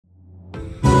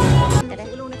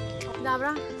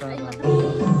Sabra?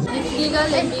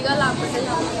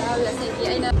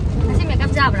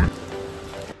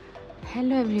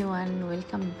 Hello everyone,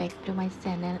 welcome back to my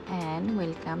channel and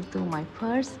welcome to my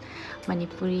first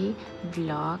Manipuri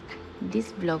vlog.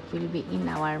 This vlog will be in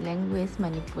our language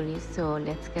Manipuri, so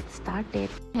let's get started.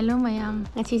 Hello mayam,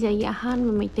 ngasi jai ahan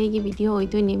meitei gi video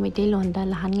oiduni meitei londa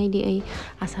lahan ngai di ai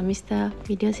assamese ta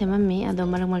video semame ado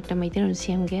marang marta meitei ron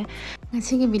semge.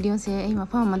 Ngasi gi video se ai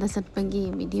mafam amada satpagi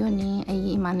video ni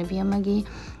ai Emanabi amagi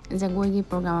jagoi gi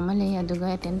program ama le aduga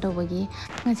attend tobagi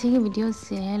ngasi gi video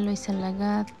se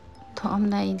loisalaga Thom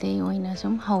dai dei oina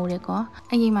sum haure ko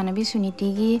agi Emanabi suniti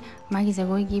gi magi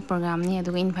jagoi gi program ni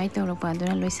aduga invite torokpa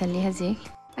aduna loisali haje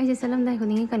ai je salam dai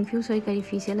khoni confuse oi kari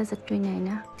fi sela sattoina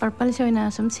ina purple soina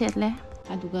sum setle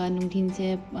aduga nungthin se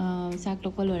sak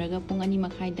tokpa loraga pung ani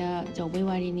makhai da jawbai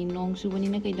wari ni nong subani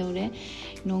na kai daure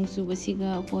nong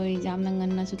subasiga koi jamna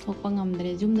nganna su thokpa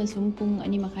ngamdre jumda sum pung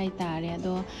ani makhai tare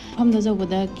ado famda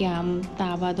jawbada kyam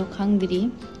taba do khangdri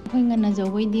khoi nganna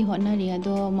jawbai di honari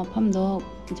ado mafam do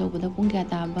jawbada pung kya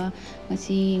taba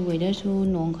ngasi weather su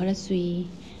nong khara sui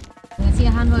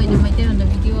ngasi han hoi du mai te on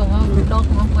video ha vlog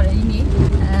ma kore ni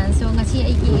so ngasi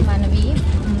ai ki Emanabi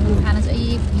hana so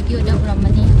ai video da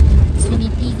uramani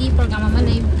suniti gi program ama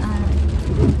lai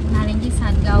narengi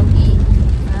sadgaw gi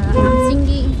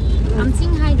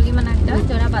amsing hai du gi manakta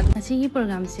Jaoruba ngasi gi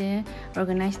program se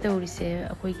organize tawri se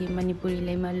akoi gi Manipuri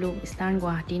leima lok stan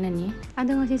Guwahati nani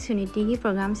ado ngasi suniti gi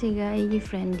program se ga ai gi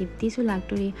friend dipti su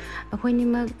lakturi akoi ni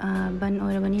mag ban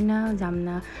orabani na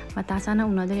jamna matasa na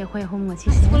unadari akoi home ngasi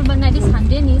se school ban na di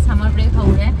Sunday ni summer break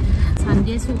hore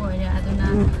Sunday su ore aduna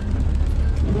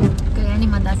kaya ni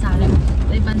madasa re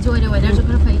ai ban joy re weather su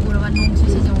khara phai uraba nong su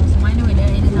se jong samai na weather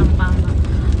ai jam pa ma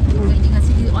kai di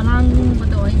ngasi gi olang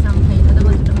bodo ai jam phai da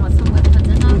ba tu ma sam ga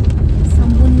thajana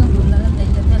sambun na bulla lai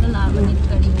da tela la ba ni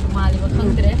kari mali ba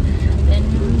khangre then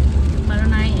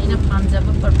maranai ina pamja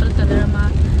ba purple color ma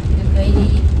kai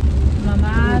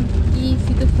mama ki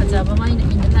fitu phajaba mai na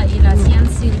ina la ila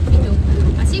sian silk fitu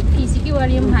asi fi si ki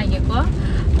wariam hai ge ko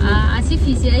asi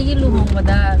fi si ai gi luhong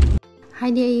bada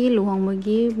haidi ai luhong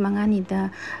magi mangani da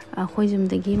khoijum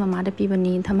dagi mama da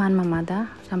pibani thaman mama da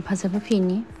sam phajaba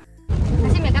fini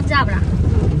asi makeup jabra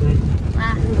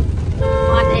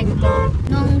what eklo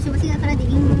nong subasi akara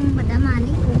diging bada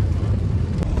mali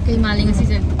kai mali ngasi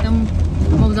se tam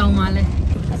mawjaw male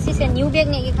asi se new bag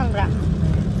ne gi khangra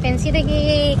fancy dagi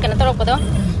kana torok pado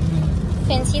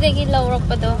fancy dagi lawrok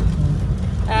pado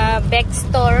bag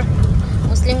store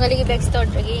muslim gali gi bag store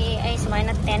dagi ai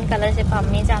samaina 10 color se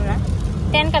pamni jamna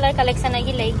 10 color collection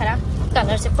agi lei khara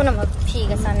color se punam phi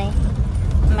ga sa nei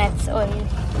maths oil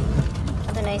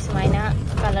adana ismaina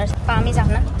color pami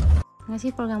jamna ngasi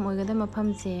program oigada mafam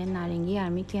se narengi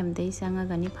army camp dei sanga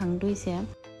gani phangdui se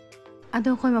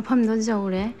ado khoi mafam do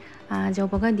jawre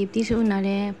jawbaga dipti su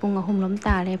unare pung ahum lom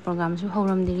tare program su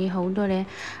horam diri hodore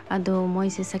ado moi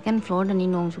se second floor dani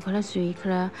nong su khara sui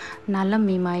khara nalam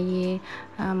mi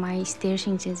mai stair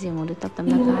sing che jemo do tap tam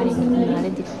na kari ni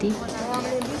unare dipti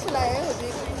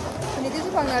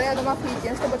Pangnare ada ma free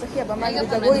chance ba chakhiya ba mai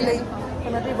jagoi lei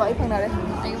kana ri bai pangnare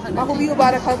ma hu bi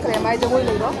ubara khal khare mai jagoi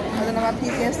lei ro ada na ma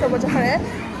free chance ba chakhare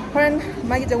foreign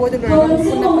mai jagoi de lora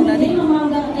punna pangnani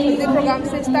the program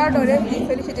se start ore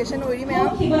felicitation ori me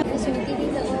suniti di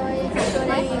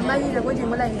jagoi mai jagoi jing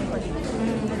malai ni ko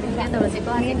ya to se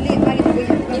ko ni mai jagoi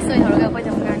ni soi horoga ko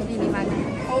jam kan di ni ma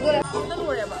hodora to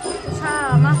ore ba sa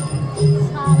ma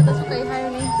da su kai hai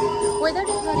ni weather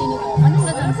di hari ni ko man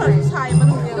na dan sai man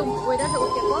weather se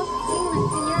okay ko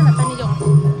sing na tani jong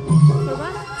ba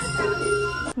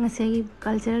ngase gi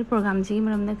cultural program ji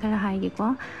maram na khara hai gi ko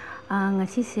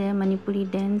ngasi se Manipuri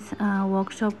dance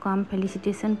workshop kam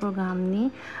felicitation program ni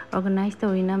organize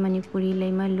torina Manipuri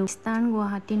leima lustan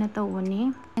Guwahati na tawani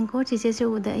enko chise se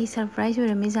uda ai surprise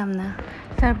ore mi jamna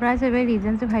surprise ore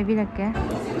reason su bhai bi rakke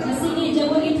ngasi gi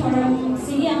jagoi gi thoram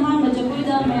sigi ama ma jagoi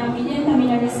da ma amine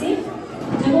tamila resi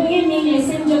jagoi gi ni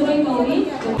lesson jagoi kauri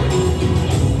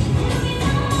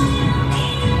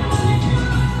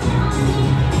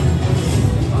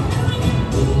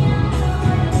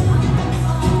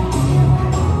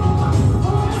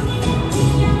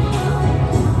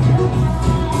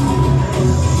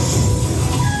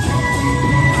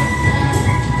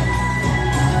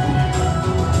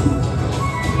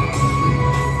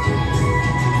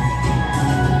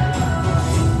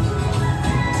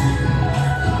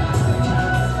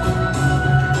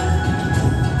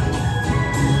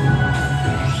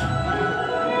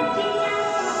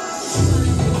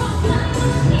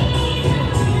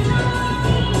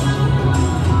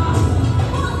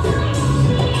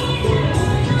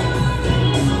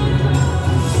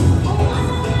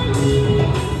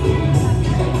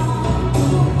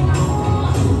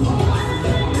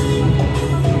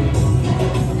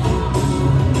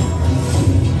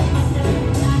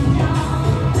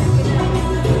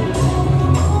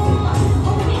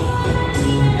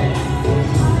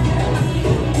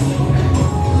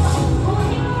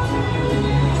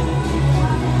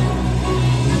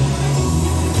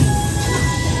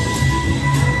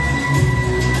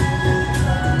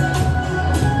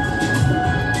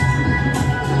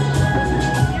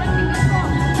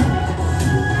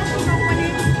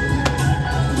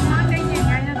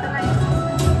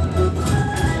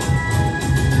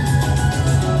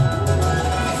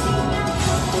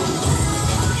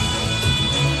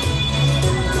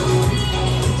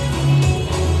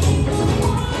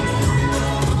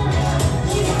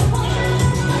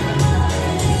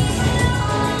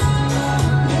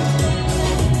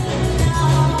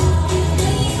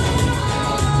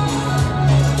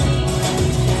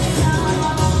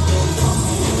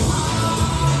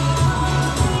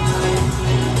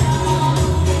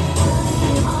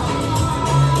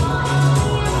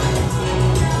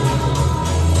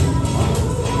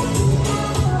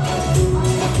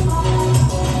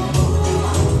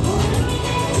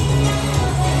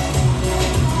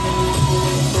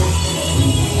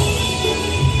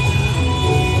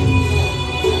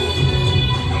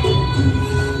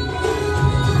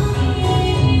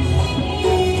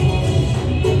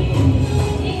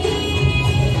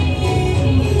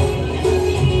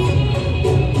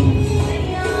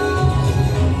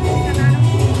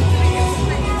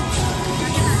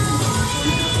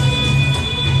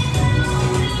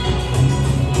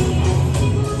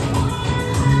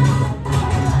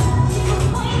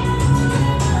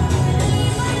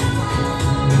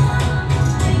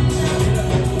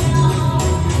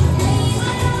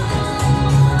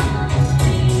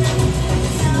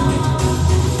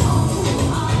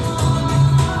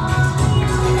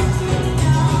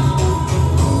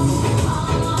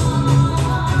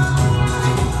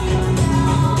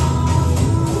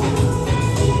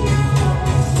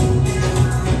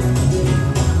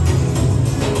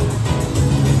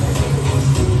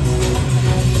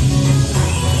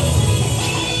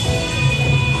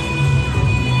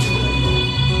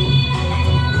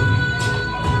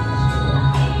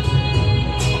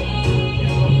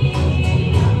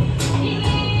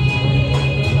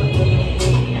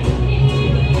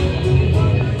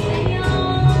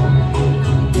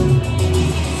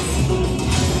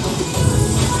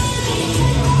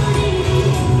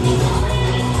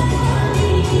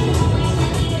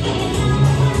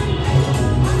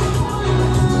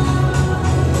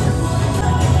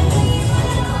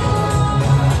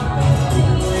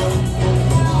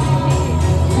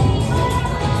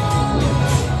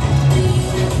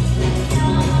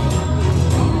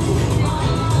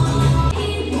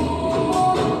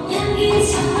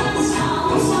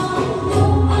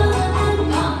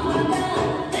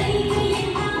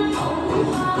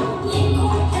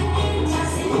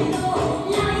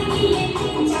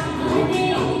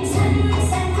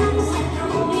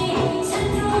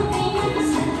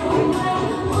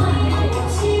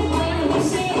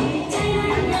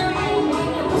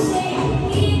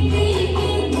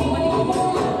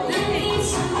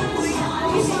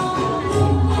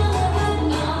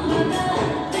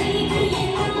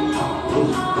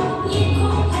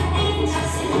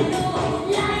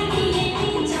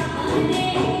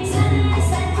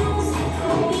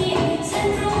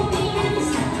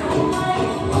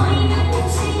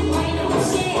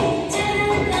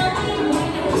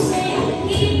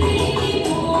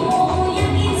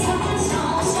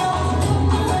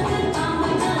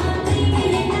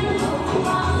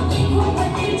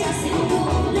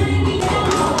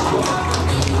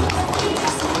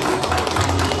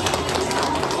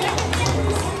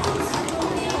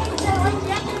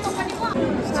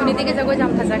Jagoi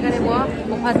जाम फजागरे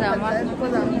वो फजा मा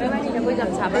बेबानी जगोई जाम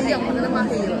साबा है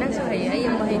नंग सो है आई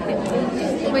म हेते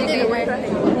कोई के वे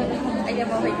आई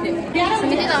म हेते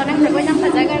समिति लाव नंग जगोई जाम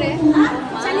फजागरे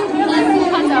चली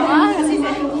फजा मा सी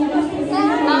से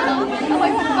ना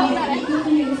कोई फजा ना रे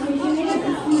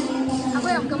अब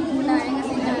हम कम पुना है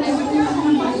ngasi जाने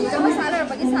जब सारा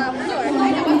बगी साब ना और कोई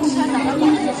जब पुछा ना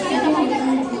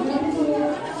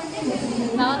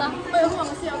ना ना कोई हम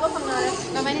ngasi अब फंगा रे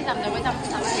Kami ni jam jam jam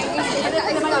sama.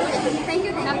 Thank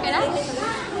you. Jam kena?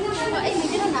 Oh, ini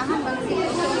kita nahan bang.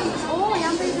 Oh,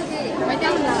 yang itu sih.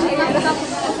 Macam lah. Kita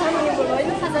boleh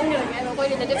itu saja ni lagi. Kau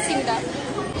ini jadi singgah.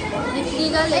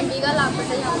 Legal lah.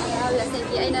 Pasal yang biasa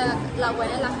ni, ina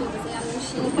lawan lah tu pasal yang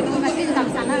mesti. Kalau macam jam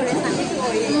sana, orang sana tu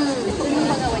boleh. Itu pun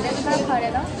kalau ada kita kerja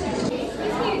dah.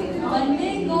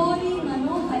 Bande gori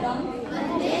manoharam.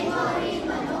 Bande gori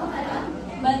manoharam.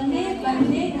 Bande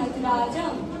bande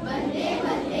natrajam. Bande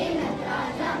bande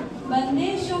natrajam. Bande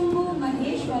shambhu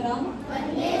maheshwaram.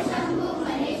 Bande shambhu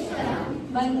maheshwaram.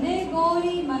 Bande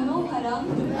gauri manoharam.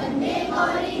 Bande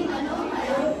gauri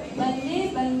manoharam. Bande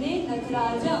bande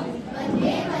natrajam.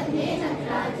 Bande bande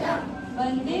natrajam.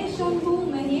 Bande shambhu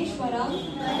maheshwaram.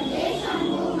 Bande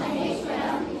shambhu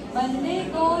maheshwaram. Bande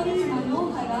gauri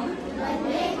manoharam.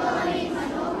 Bande gauri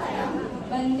manoharam.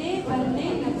 Bande bande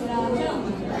natrajam.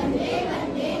 Bande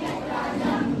bande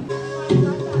natrajam.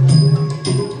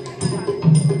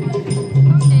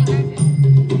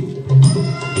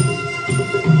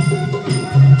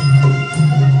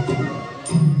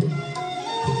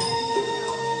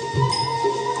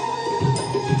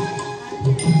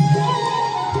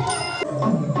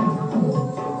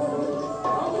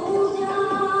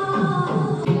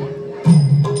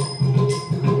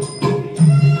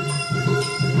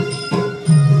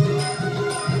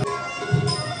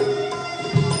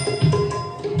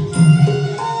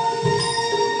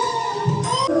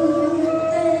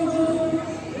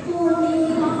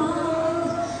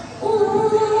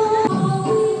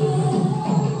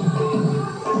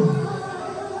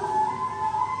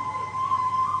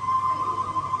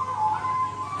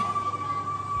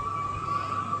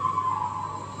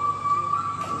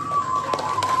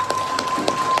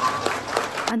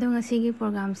 adong asigi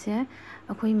program se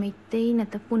akhoi meitei na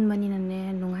ta punmani na ne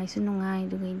nungai su nungai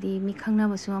dugai mi khangna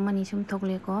basu amani sum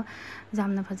thokle ko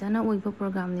jamna phajana oiba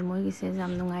program ni moi gi se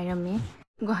jam nungai rame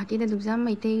Guwahati da dubjam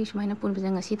meitei sumaina pun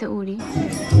bajang asi ta uri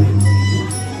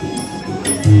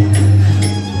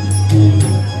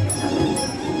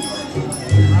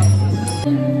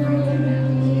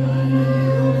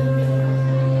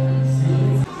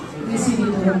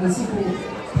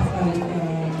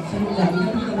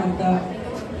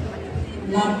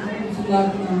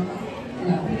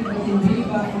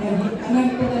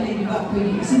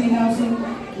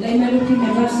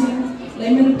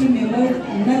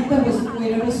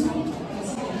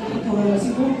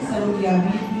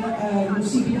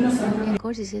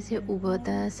Anchor se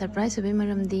ubota surprise be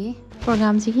maramdi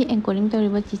program sigi anchoring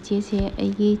toriba chiche se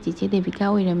aigi chiche Devika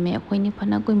oirame akoini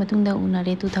phana koi matungda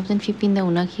unare 2015 da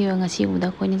unakhi ngasi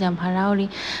uda koini jam harauri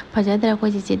phajadra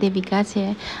koi chiche Devika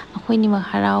se akoini ma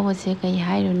harawa se kai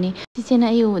hairuni chiche na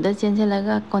ayu uda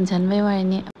chenjelaga konsan bai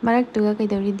warni marak tuga kai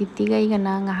dori dipti gai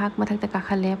gana ngahak mathak ta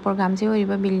kakhale program se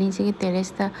oiriba building se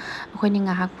terrace ta akoini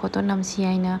ngahak photo namsi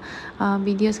aina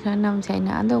videos khara namsi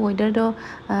aina ado weather do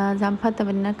jam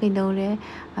phatabana kai dore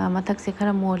mathak se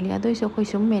khara morli adoi so khoi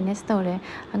sum manage tore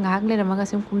ngahak le ramaga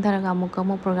sum kumdara ga muk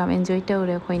mo program enjoy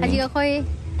tore khoi ni aji khoi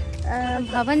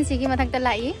bhavan sigi mathak ta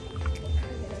lai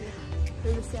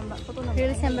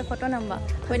real semba photo number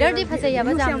weather di phase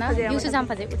yaba jamna view su jam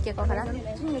phase utke ko khara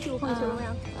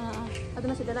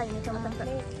aduna sida lai ni mathak ta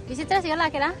visitra siga la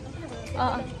kera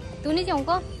tuni jong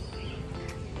ko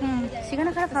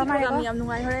sigana khara phama re yam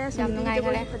nungai hore yam nungai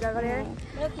hore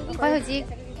khoi hoji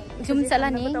Jum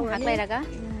salani hak lai raga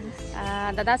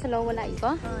dada selo wala iko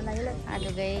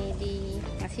adugai di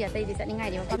ngasi atai di sani ngai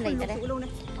di makam lai tare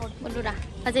ulura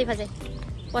phajai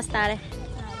post tare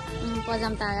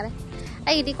pojam ta gare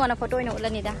ai di kona photo ina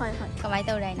ulani da kamai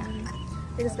tau rai na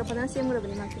this ka padan sem gura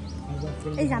bani ma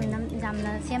ai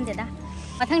jamna sem de da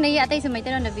mathang nei atai sumai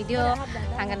tare na video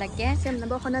hanga lagge sem na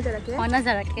ba khona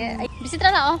jarake ai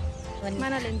bisitra lao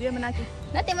mana lendu mana ki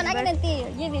nanti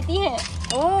ye beti hai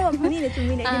oh mani ne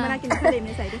tumi ne mana ki khale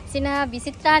me side sina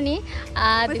bisitra ni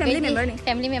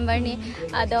family member ni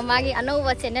ado magi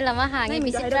anova channel ama hangi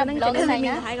bisitra blog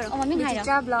saina oh mami hai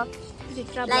bisitra blog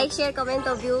like share comment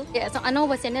of you so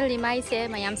anova channel li mai se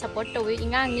mayam support to wi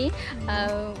ingang ni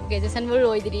graduation bu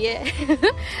roi diri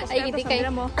ai gi kai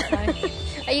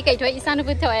ai kai thoi isanu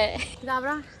bu thoi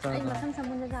jabra ai matham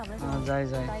samun jabra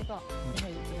jai ko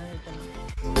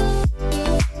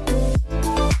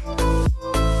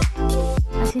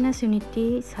ꯑꯁꯤꯅ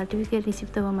Suniti certificate receipt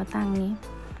ꯇꯧꯕ ꯃꯇꯥꯡꯅꯤ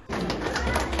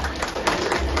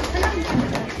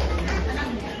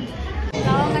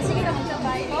Lawan ngasih kita macam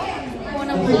baik kok. Mau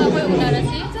nampak apa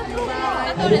unarasi? Satu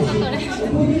deh.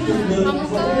 Kamu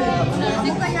ke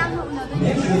unarasi kayak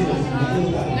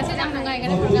ngasih jangan nggak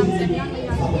ada program set.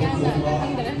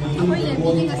 Aku yang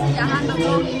ini ngasih jahan bapak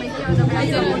ini meitei ada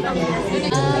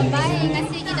baik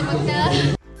ngasih kita bakal.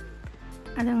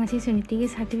 Ada ngasih suniti ke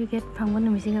certificate phangwan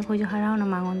numisi ka kojo harau na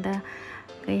mangonda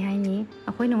kai haini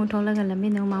akoi no thola ga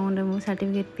lambi no mangonda mu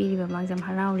certificate piri ba mangjam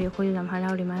harau ri akoi jam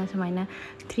harau ri mana samaina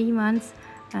 3 months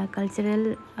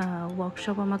cultural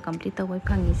workshop ama complete tawai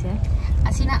phangi se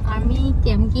asina army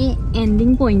camp ki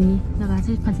ending point ni laga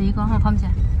se phasei ko mafam se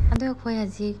ado khoi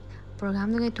haji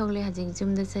program no thokle haji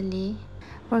zoom da chali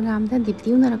program da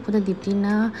dipti unarakpa da dipti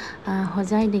na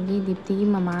hojai degi dipti gi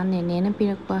mama ne na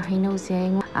pirakpa hainau se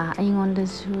aingon da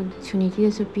suniti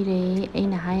da su pire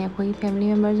aina hai akoi family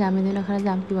member jami na khara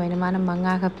jam pi waina mana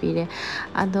manga ka pire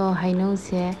ado hainau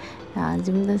se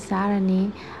zoom da sarani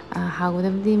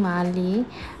hagodabdi mali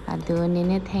ado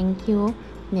nene thank you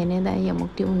nene da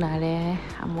yamukti unare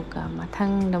amuka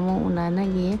mathang damo unana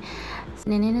gi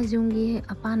nene na jungi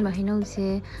apan ba hinau se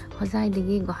hojai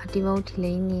digi guwahati bau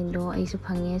thilei ni do ai su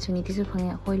phange suniti su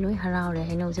phange akoi loi harau re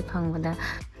hinau se phangbada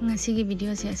ngasi gi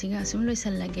video se asiga asum loi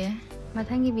sal lage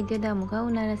mathangi video da amuka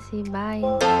unarasi bye